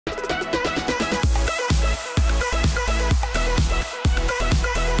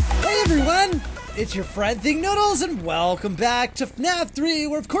It's your friend Thinknoodles, and welcome back to FNAF 3,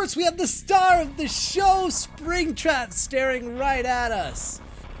 where of course we have the star of the show, Springtrap, staring right at us.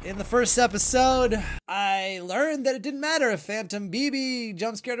 In the first episode, I learned that it didn't matter if Phantom BB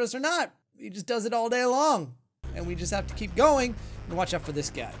jump scared us or not. He just does it all day long. And we just have to keep going and watch out for this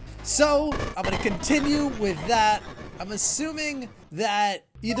guy. So, I'm gonna continue with that. I'm assuming that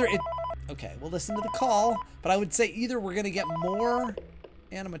either it... Okay, we'll listen to the call, but I would say either we're gonna get more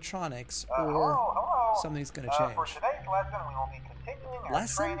animatronics or something's gonna change. For today's lesson, we will be continuing our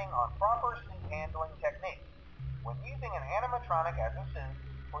training on proper suit handling techniques. When using an animatronic as a suit,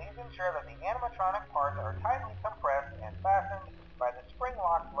 please ensure that the animatronic parts are tightly compressed and fastened by the spring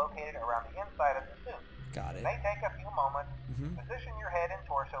locks located around the inside of the suit. Got it. It may take a few moments. Position your head and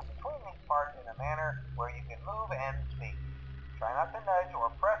torso between these parts in a manner where you can move and speak. Try not to nudge or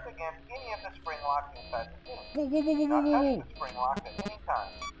press against any of the spring locks inside the suit. Do not touch the spring locks at any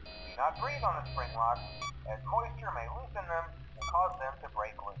time. Do not breathe on the spring locks, as moisture may loosen them and cause them to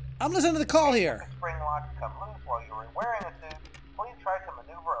break loose. I'm listening to the call here. If the spring locks come loose while you are wearing a suit, please try to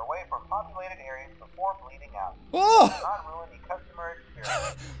maneuver away from populated areas before bleeding out. Oh! Do not ruin the customer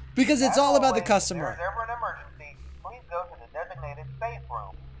experience. Because it's all about the customer. If there is ever an emergency, please go to the designated safe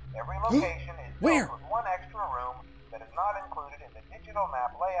room. Every location is Where? filled with one extra room that is not included in the digital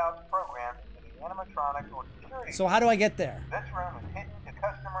map layouts programmed into the animatronics or security. So how do I get there? This room is hidden to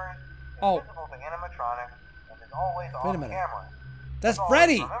customers, Oh. invisible to animatronics, and is always Wait a off minute. camera. That's So,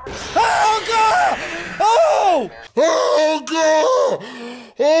 Freddy! remember to- Oh god! Oh! Oh god!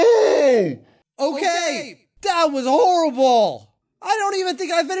 Oh! Okay, that was horrible! I don't even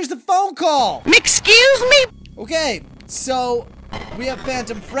think I finished the phone call! Excuse me? Okay, so we have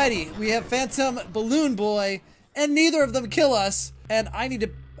Phantom Freddy, we have Phantom Balloon Boy, and neither of them kill us, and I need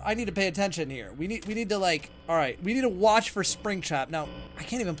to pay attention here. We need to like, alright, we need to watch for Springtrap. Now, I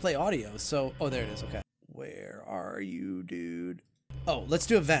can't even play audio, so, oh there it is, okay. Where are you, dude? Oh, let's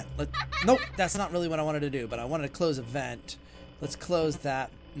do a vent. Nope, that's not really what I wanted to do, but I wanted to close a vent. Let's close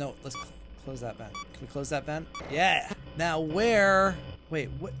that. No, let's close that vent. Can we close that vent? Yeah. Now where? Wait,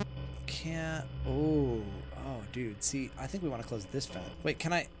 what? Can't. Oh, dude. See, I think we want to close this vent. Wait,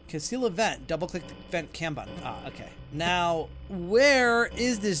 can I conceal a vent? Double click the vent cam button. Ah, okay. Now, where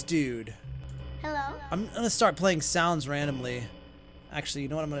is this dude? Hello? I'm gonna start playing sounds randomly. Actually, you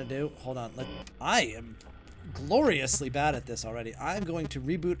know what I'm gonna do? Hold on. I am gloriously bad at this already. I'm going to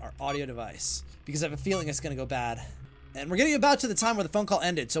reboot our audio device because I have a feeling it's gonna go bad. And we're getting about to the time where the phone call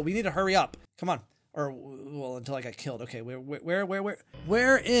ended, so we need to hurry up. Come on. Or, well, until I got killed. Okay,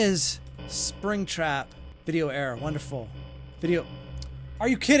 where is Springtrap? Video error. Wonderful. Video. Are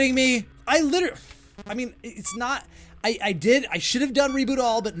you kidding me? I mean, it's not. I should have done reboot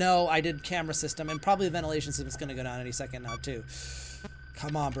all, but no, I did camera system, and probably the ventilation system is gonna go down any second now, too.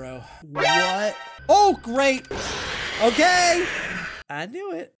 Come on, bro. What? Oh, great. Okay. I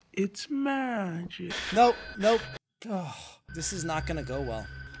knew it. It's magic. Nope. Oh, this is not gonna go well.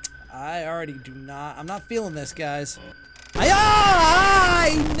 I already do not. I'm not feeling this, guys.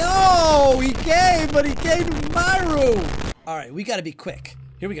 I know he came, but he came to my room. All right, we gotta be quick.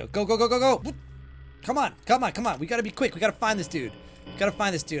 Here we go. Go. Come on. We gotta be quick. We gotta find this dude.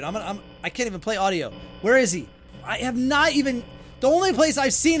 I can't even play audio. Where is he? I have not even. The only place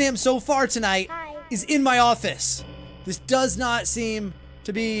I've seen him so far tonight is in my office. This does not seem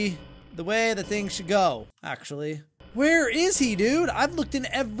to be the way the thing should go, actually. Where is he, dude? I've looked in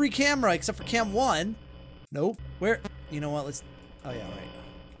every camera except for cam 1. Nope. Where? You know what? Let's... Oh, yeah, right.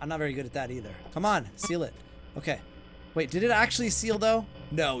 I'm not very good at that either. Come on, seal it. Okay. Wait, did it actually seal, though?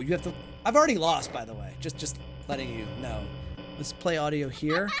 No, you have to... I've already lost, by the way. Just letting you know. Let's play audio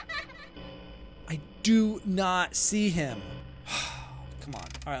here. I do not see him. Come on.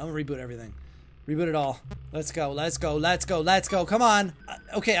 All right, I'm gonna reboot everything. Reboot it all. Let's go. Come on.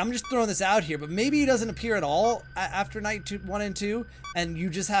 Okay, I'm just throwing this out here, but maybe he doesn't appear at all after night 1 and 2, and you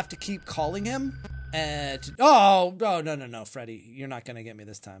just have to keep calling him. Oh, no, Freddy. You're not gonna get me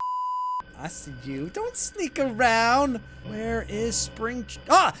this time. I see you. Don't sneak around. Where is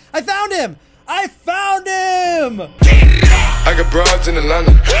Ah! I found him! I got broads in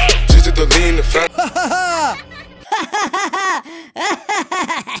Atlanta. Just to the lean the family.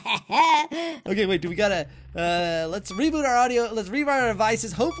 Okay, wait, do we gotta, let's reboot our audio, let's reboot our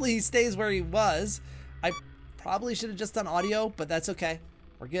devices, hopefully he stays where he was. I probably should have just done audio, but that's okay.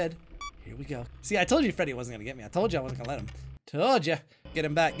 We're good. Here we go. See, I told you Freddy wasn't gonna get me. I told you I wasn't gonna let him. Told you. Get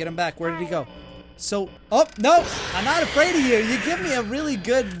him back, Where did he go? So, oh, no, I'm not afraid of you. You give me a really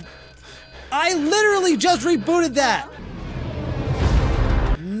good, I literally just rebooted that.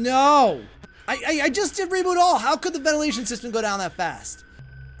 No. I just did reboot all. How could the ventilation system go down that fast?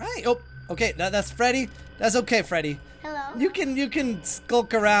 All right. Oh, Okay, that's Freddy. That's okay, Freddy. Hello. You can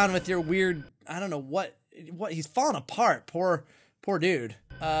skulk around with your weird, I don't know what he's falling apart. Poor dude.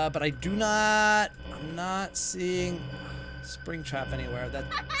 But I'm not seeing Springtrap anywhere.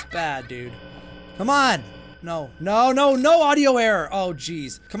 That's bad, dude. Come on. No audio error. Oh,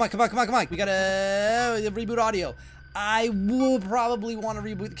 jeez. Come on. We gotta reboot audio. I will probably want to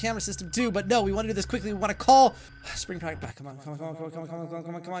reboot the camera system too, but no, we want to do this quickly. We want to call Springtrap back. Come on. Call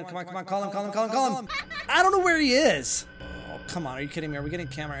him. I don't know where he is. Oh, come on. Are you kidding me? Are we getting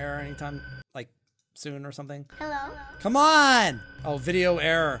camera error anytime, like, soon or something? Hello. Come on. Oh, video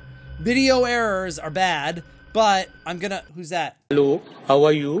error. Video errors are bad, but I'm gonna, who's that? Hello, how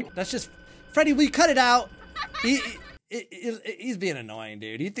are you? That's just, Freddy, will you cut it out? He's being annoying,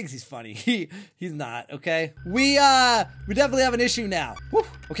 dude. He thinks he's funny. He's not, okay? We definitely have an issue now. Woo.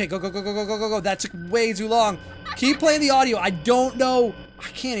 Okay, go. That took way too long. Keep playing the audio. I don't know. I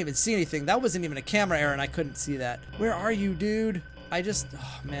can't even see anything. That wasn't even a camera error and I couldn't see that. Where are you, dude?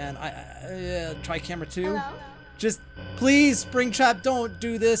 Oh man, try camera 2. Hello? Just, please, Springtrap, don't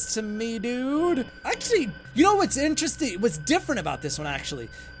do this to me, dude. Actually, you know what's interesting, what's different about this one, actually,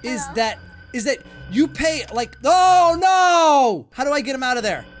 is that you pay, like, oh, no! How do I get him out of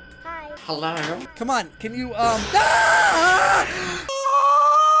there? Hi. Hello. Come on, can you,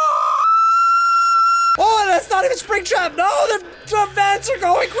 Oh, that's not even Springtrap! No, the vents are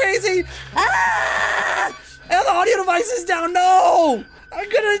going crazy! And the audio device is down, no! I'm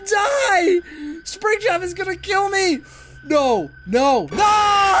gonna die! Springtrap is gonna kill me! No!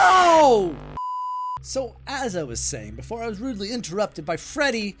 So, as I was saying before I was rudely interrupted by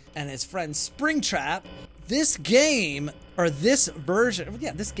Freddy and his friend Springtrap, this game, or this version,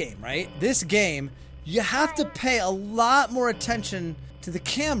 yeah, this game, right? This game, you have to pay a lot more attention to the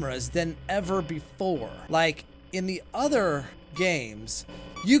cameras than ever before. Like, in the other games,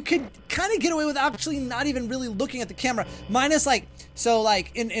 you could kind of get away with actually not even really looking at the camera. Minus, like, so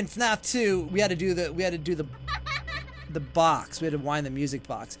like in FNAF 2, we had to do the box. We had to wind the music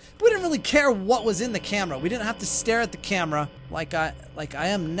box. But we didn't really care what was in the camera. We didn't have to stare at the camera like I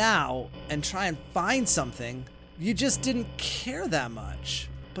am now and try and find something. You just didn't care that much.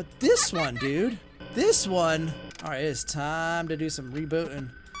 But this one, dude, this one. All right, it's time to do some rebooting.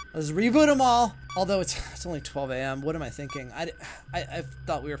 Let's reboot them all. Although it's only 12 a.m. What am I thinking? I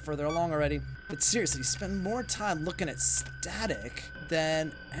thought we were further along already. But seriously, you spend more time looking at static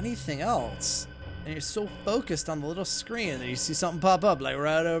than anything else. And you're so focused on the little screen that you see something pop up like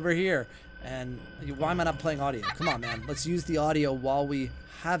right over here. And why am I not playing audio? Come on, man. Let's use the audio while we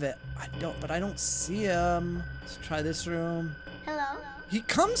have it. But I don't see him. Let's try this room. Hello. He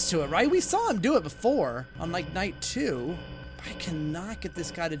comes to it, right? We saw him do it before on like night 2. I cannot get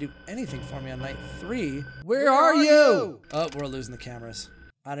this guy to do anything for me on night 3. Where are you? Oh, we're losing the cameras.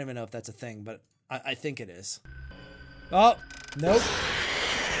 I don't even know if that's a thing, but I think it is. Oh, nope.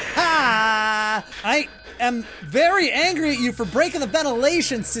 Ha! I am very angry at you for breaking the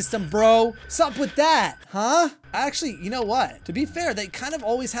ventilation system, bro. What's up with that? Huh? Actually, you know what? To be fair, that kind of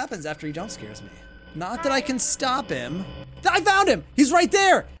always happens after he jump scares me. Not that I can stop him. I found him! He's right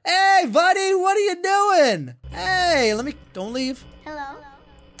there! Hey, buddy, what are you doing? Hey, don't leave. Hello.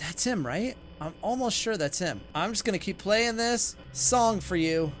 That's him, right? I'm almost sure that's him. I'm just gonna keep playing this song for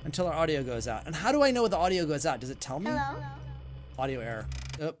you until our audio goes out. And how do I know when the audio goes out? Does it tell me? Hello. Audio error.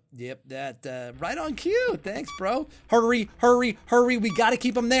 Oh, yep, that, right on cue. Thanks, bro. Hurry. We gotta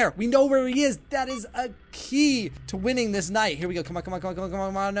keep him there. We know where he is. That is a key to winning this night. Here we go. Come on.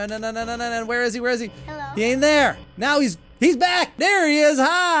 No. Where is he? Hello. He ain't there. Now he's back. There he is.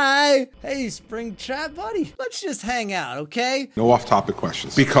 Hi. Hey, Springtrap, buddy. Let's just hang out, okay? No off-topic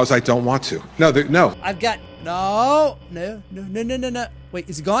questions. Because I don't want to. No. I've got, no. Wait,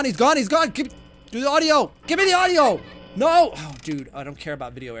 is he gone? He's gone. Do the audio. Give me the audio. No! Oh, dude, I don't care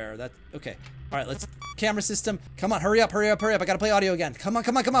about video error. Okay. All right, let's, camera system. Come on, hurry up. I gotta play audio again. Come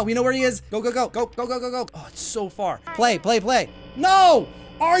on. We know where he is. Go. Oh, it's so far. Play. No!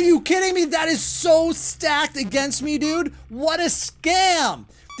 Are you kidding me? That is so stacked against me, dude. What a scam.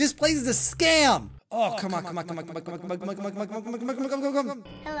 This place is a scam. Oh, come on.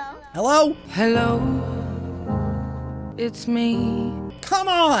 Hello. Hello? It's me. Come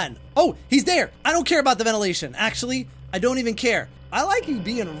on! Oh, he's there. I don't care about the ventilation. Actually, I don't even care. I like you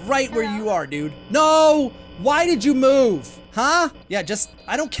being right where you are, dude. No! Why did you move? Huh? Yeah,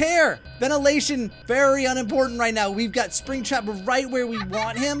 I don't care. Ventilation, very unimportant right now. We've got Springtrap right where we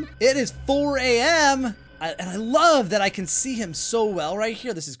want him. It is 4 a.m. And I love that I can see him so well right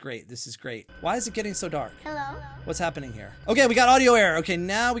here. This is great. Why is it getting so dark? Hello. What's happening here? Okay, we got audio error. Okay,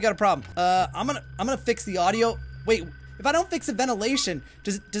 now we got a problem. I'm gonna fix the audio. Wait, If I don't fix the ventilation,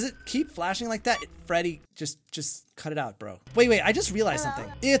 does it keep flashing like that? Freddy, just cut it out, bro. Wait, I just realized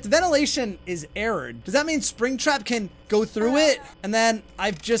something. If the ventilation is errored, does that mean Springtrap can go through it? And then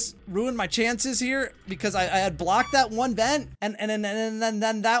I've just ruined my chances here because I had blocked that one vent, and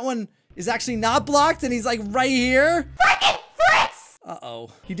then that one is actually not blocked, and he's like right here. Uh-oh.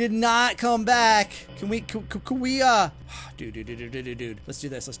 He did not come back. Can we, dude. Let's do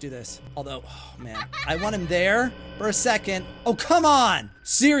this. Although, oh man, I want him there for a second. Oh, come on.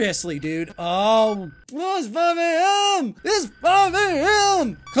 Seriously, dude. Oh, it's for him. It's for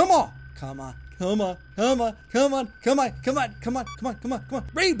him. Come on.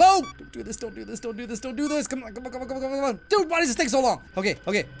 Rainbow! Don't do this. Come on. Dude, why does this take so long? Okay,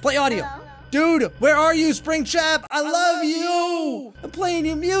 play audio. Hello? Dude, where are you, Springtrap? I love you. I'm playing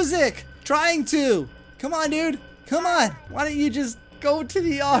your music. Trying to. Come on, dude. Come on. Why don't you just go to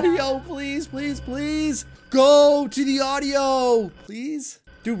the audio, please? Go to the audio, please.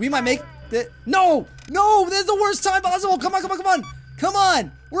 Dude, we might make that. No, this is the worst time possible. Come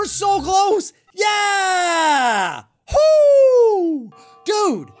on. We're so close. Yeah. Whoo!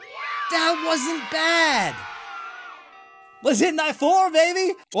 Dude, that wasn't bad. Let's hit night 4,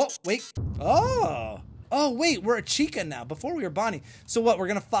 baby. Oh, wait. Oh, wait, we're a Chica now. Before we were Bonnie. So what, we're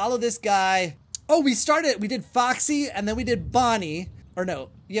gonna follow this guy. Oh, we did Foxy, and then we did Bonnie. Or no,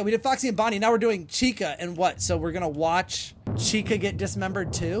 yeah, we did Foxy and Bonnie. Now we're doing Chica, and what? So we're gonna watch Chica get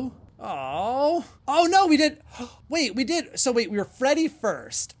dismembered too? Oh no, we did, wait, we were Freddy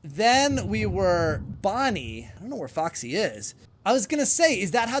first. Then we were Bonnie. I don't know where Foxy is. I was gonna say,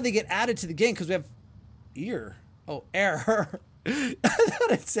 is that how they get added to the game? Because we have ear. Oh, error. I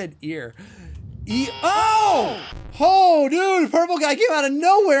thought it said ear. Oh, dude, purple guy came out of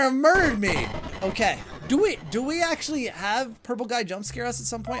nowhere and murdered me. Okay, do we actually have purple guy jump scare us at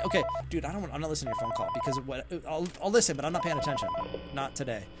some point? Okay, dude, I'm not listening to your phone call because of what, I'll listen, but I'm not paying attention. Not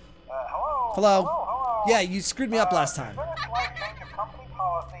today. Hello? Yeah, you screwed me up last time. There's been a slight change of company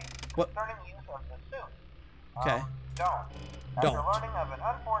policy concerning use of the suit. Okay. After learning of an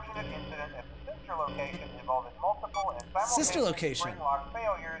unfortunate incident at the sister location involving multiple and simultaneous spring lock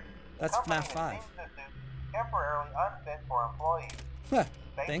failures, that's the company FNAF 5. has deemed the suit temporarily unfit for employees.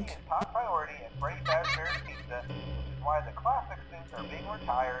 Safety is top priority at Freddy Fazbear's Pizza, which is why the classic suits are being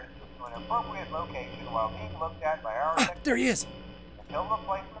retired to an appropriate location while being looked at by our technicians. There he is. Until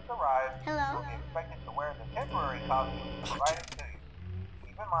replacements arrive, Hello? you'll be expected to wear the temporary costumes provided to you.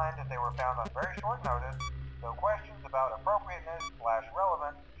 Keep in mind that they were found on very short notice, so questions about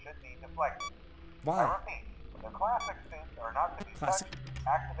appropriateness/relevance should be deflected. Why? I repeat, the classic suits are not to be touched,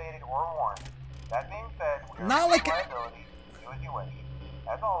 activated, or worn. That being said, we are not like liability. Do as you wish.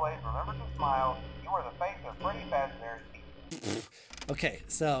 As always, remember to smile. You are the face of Freddy Fazbear's Pizza. Okay,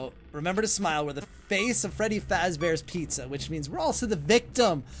 so remember to smile. We're the face of Freddy Fazbear's Pizza, which means we're also the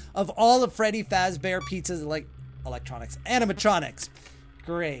victim of all of Freddy Fazbear Pizza's electronics, animatronics.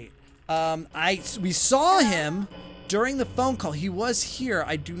 Great. We saw him during the phone call. He was here.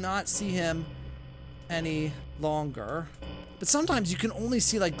 I do not see him any longer. But sometimes you can only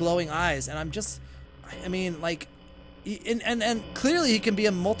see like glowing eyes, and I mean, like, and clearly he can be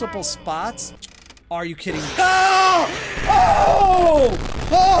in multiple spots. Are you kidding me?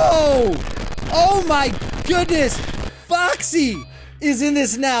 Oh my goodness! Foxy is in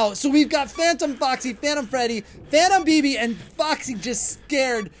this now. So we've got Phantom Foxy, Phantom Freddy, Phantom BB, and Foxy just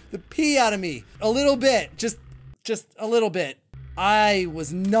scared the pee out of me. A little bit, just a little bit. I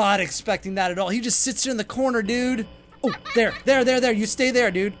was not expecting that at all. He just sits in the corner, dude. Oh, there. You stay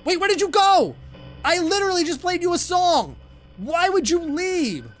there, dude. Wait, where did you go? I literally just played you a song. Why would you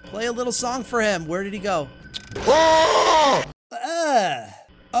leave? Play a little song for him. Where did he go?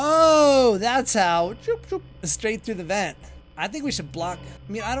 Oh, that's how. Straight through the vent. I think we should block.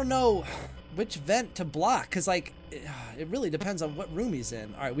 I mean, I don't know which vent to block, because like it really depends on what room he's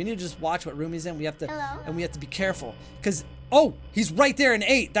in. All right, we need to just watch what room he's in. We have to, and we have to be careful, because he's right there in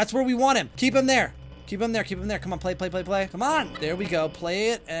 8. That's where we want him. Keep him there. Keep him there. Come on, play. Come on. There we go.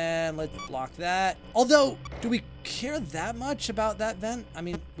 Play it, and let's block that. Although, do we care that much about that vent? I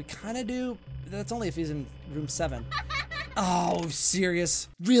mean, we kind of do. That's only if he's in room 7. Oh, serious?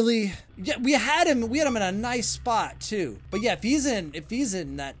 Really? Yeah, we had him in a nice spot too. But yeah, if he's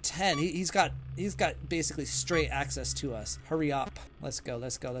in that 10, he's got basically straight access to us. Hurry up. Let's go.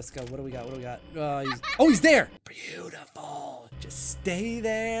 What do we got? He's there. Beautiful. Just stay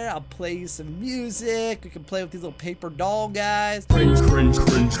there. I'll play you some music. We can play with these little paper doll guys. Cringe.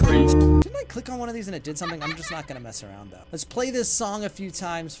 Didn't I click on one of these and it did something? I'm just not gonna mess around though. Let's play this song a few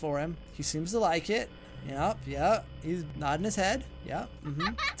times for him. He seems to like it. Yep. He's nodding his head. Yep.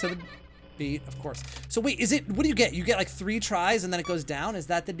 To the beat, of course. So wait, is it, what do you get? You get like 3 tries and then it goes down? Is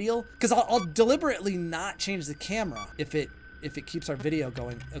that the deal? Because I'll deliberately not change the camera if it keeps our video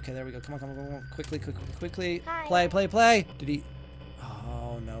going. Okay, there we go. Come on. Quickly. Hi. Play. Did he?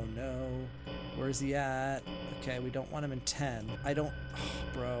 Oh, no. Where's he at? Okay, we don't want him in 10.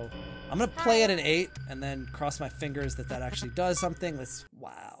 Bro. I'm gonna play at an 8 and then cross my fingers that actually does something.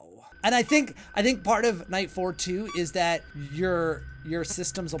 Wow. And I think part of night 4 too is that your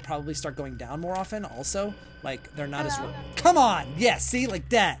systems will probably start going down more often also. Like they're not as, come on, yeah, see, like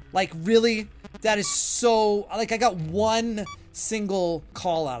that. Like really, that is so, like I got one single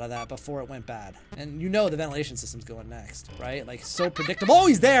call out of that before it went bad. And you know the ventilation system's going next, right? Like so predictable. Oh,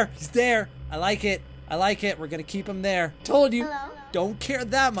 he's there. I like it. We're gonna keep him there. Told you. Hello. Don't care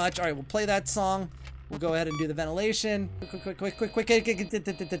that much. All right, we'll play that song. We'll go ahead and do the ventilation. Quick. Cut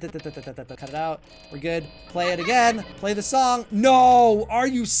it out. We're good. Play it again. Play the song. No, are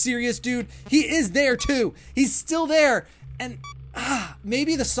you serious, dude? He is there too. He's still there. And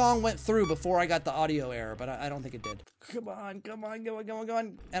maybe the song went through before I got the audio error, but I don't think it did. Come on.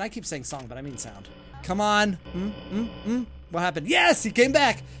 And I keep saying song, but I mean sound. Come on. What happened? Yes, he came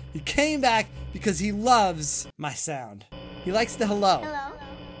back. He came back because he loves my sound. He likes the hello.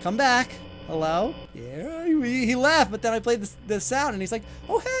 Come back. Hello? Yeah, he left, but then I played the sound and he's like,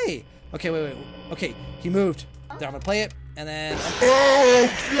 oh, hey. Okay, wait. Okay, he moved. There, I'm gonna play it, and then... Oh,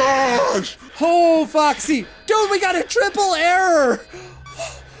 gosh! Oh, Foxy! Dude, we got a triple error!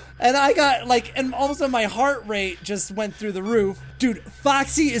 And I got, like, and all of a sudden my heart rate just went through the roof. Dude,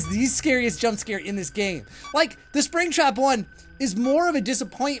 Foxy is the scariest jump scare in this game. Like, the Springtrap one is more of a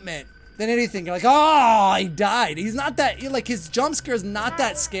disappointment than anything. You're like, oh, he died. He's not that, like, his jump scare is not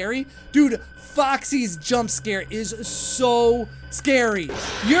that scary. Dude, Foxy's jump scare is so scary.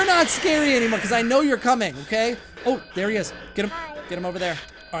 You're not scary anymore because I know you're coming, okay? Oh, there he is. Get him over there.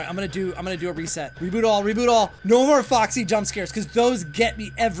 All right, I'm gonna do a reset. Reboot all. No more Foxy jump scares because those get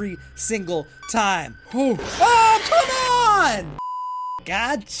me every single time. Whew. Oh, come on!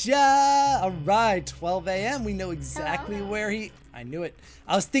 Gotcha. All right, 12 a.m. We know exactly where he. I knew it.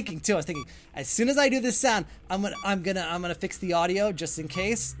 I was thinking too. As soon as I do this sound, I'm gonna fix the audio just in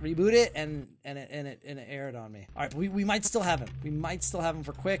case. Reboot it and it aired on me. All right, but we might still have him. We might still have him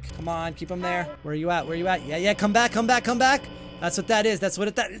for quick. Come on, keep him there. Where are you at? Yeah. Come back. That's what that is.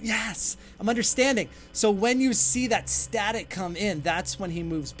 Yes, I'm understanding. So when you see that static come in, that's when he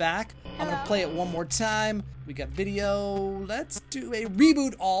moves back. I'm gonna play it one more time. We got video. Let's do a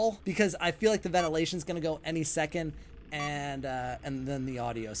reboot all because I feel like the ventilation's gonna go any second. And then the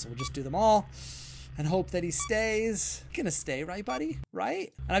audio. So we'll just do them all and hope that he stays. He's gonna stay, right, buddy?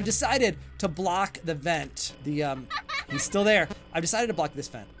 Right? And I've decided to block the vent. He's still there. I've decided to block this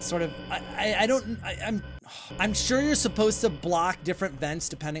vent. Sort of, I'm sure you're supposed to block different vents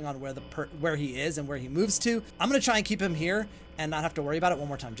depending on where he is and where he moves to. I'm gonna try and keep him here and not have to worry about it one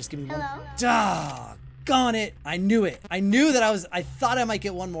more time. Just give me one. Doggone it. I knew it. I knew that I thought I might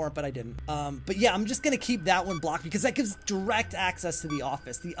get one more, but I didn't. But yeah, I'm just gonna keep that one blocked because that gives direct access to the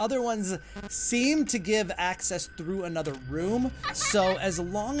office. The other ones seem to give access through another room. So as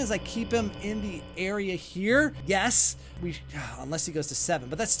long as I keep him in the area here, yes, unless he goes to 7,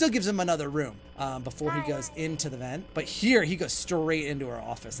 but that still gives him another room before he goes into the vent. But here he goes straight into our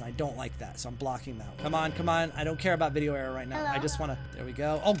office and I don't like that. So I'm blocking that. Come on. I don't care about video error right now. I just wanna, there we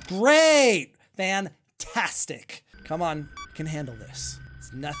go. Oh, great. Fantastic. Come on, we can handle this.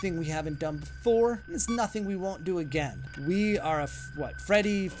 It's nothing we haven't done before, and it's nothing we won't do again. We are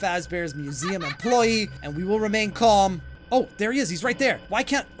Freddy Fazbear's Museum employee, and we will remain calm. Oh, there he is, he's right there. Why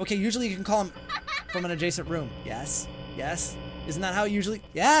can't, okay, usually you can call him from an adjacent room. Yes. Isn't that how it usually,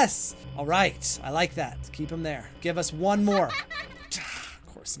 yes. All right, I like that. Keep him there. Give us one more. Of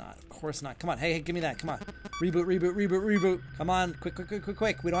course not. Come on, hey, give me that, come on. Reboot. Come on,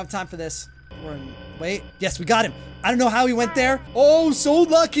 quick. We don't have time for this. Wait, yes, we got him. I don't know how he went there. Oh, so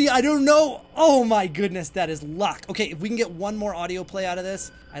lucky. I don't know. Oh my goodness, that is luck. Okay, if we can get one more audio play out of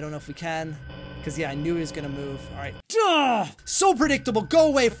this, I don't know if we can. Because yeah, I knew he was gonna move. All right. Duh! So predictable. Go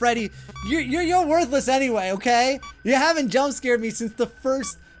away, Freddy. You're worthless anyway, okay? You haven't jump scared me since the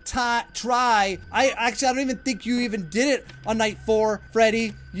first try. I don't even think you even did it on night 4,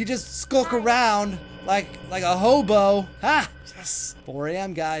 Freddy. You just skulk around like a hobo. Ha! Yes. 4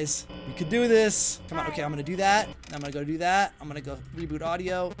 a.m. guys. We could do this. Come on. Okay, I'm gonna do that. I'm gonna go do that. I'm gonna go reboot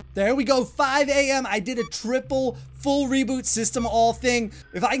audio. There we go. 5 a.m. I did a triple full reboot system all thing.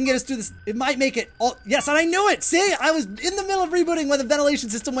 If I can get us through this, it might make it all. Yes, and I knew it. See, I was in the middle of rebooting when the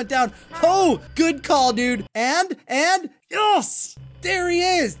ventilation system went down. Oh, good call, dude. And yes, there he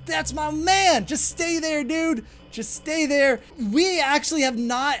is. That's my man. Just stay there, dude. Just stay there. We actually have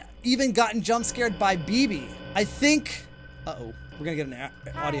not even gotten jump scared by BB. I think, uh-oh, we're gonna get an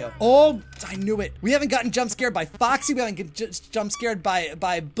audio. Oh, I knew it. We haven't gotten jump scared by Foxy. We haven't gotten jump scared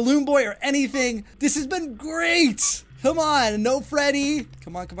by Balloon Boy or anything. This has been great. Come on, no Freddy.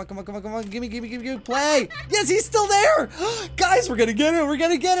 Come on, come on, come on, come on, come on. Give me, play. Yes, he's still there. Guys, we're gonna get it, we're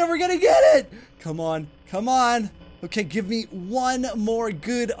gonna get it, we're gonna get it. Come on, come on. Okay, give me one more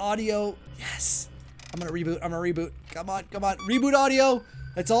good audio. Yes. I'm gonna reboot, Come on, come on. Reboot audio.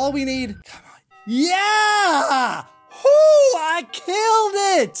 That's all we need. Come on. Yeah! Whoo! I killed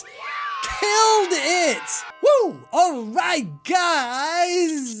it! Killed it! Woo! All right,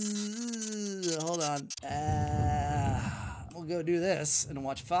 guys. Hold on. We'll go do this and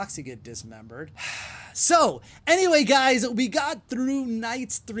watch Foxy get dismembered. So, anyway, guys, we got through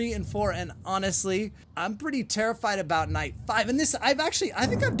nights 3 and 4, and honestly, I'm pretty terrified about night 5. And this, I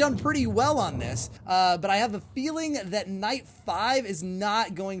think I've done pretty well on this, but I have a feeling that night 5 is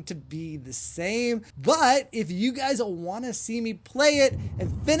not going to be the same. But if you guys want to see me play it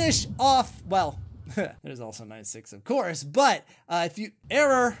and finish off, well, there's also night 6, of course, but if you,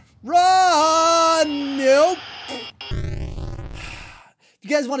 error, run, nope. If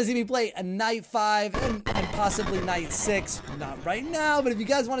you guys want to see me play a night 5 and possibly night 6, not right now, but if you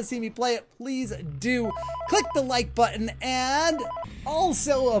guys want to see me play it, please do click the like button, and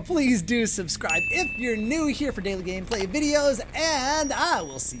also please do subscribe if you're new here for daily gameplay videos, and I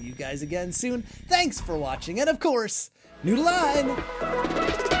will see you guys again soon. Thanks for watching, and of course, Noodle line.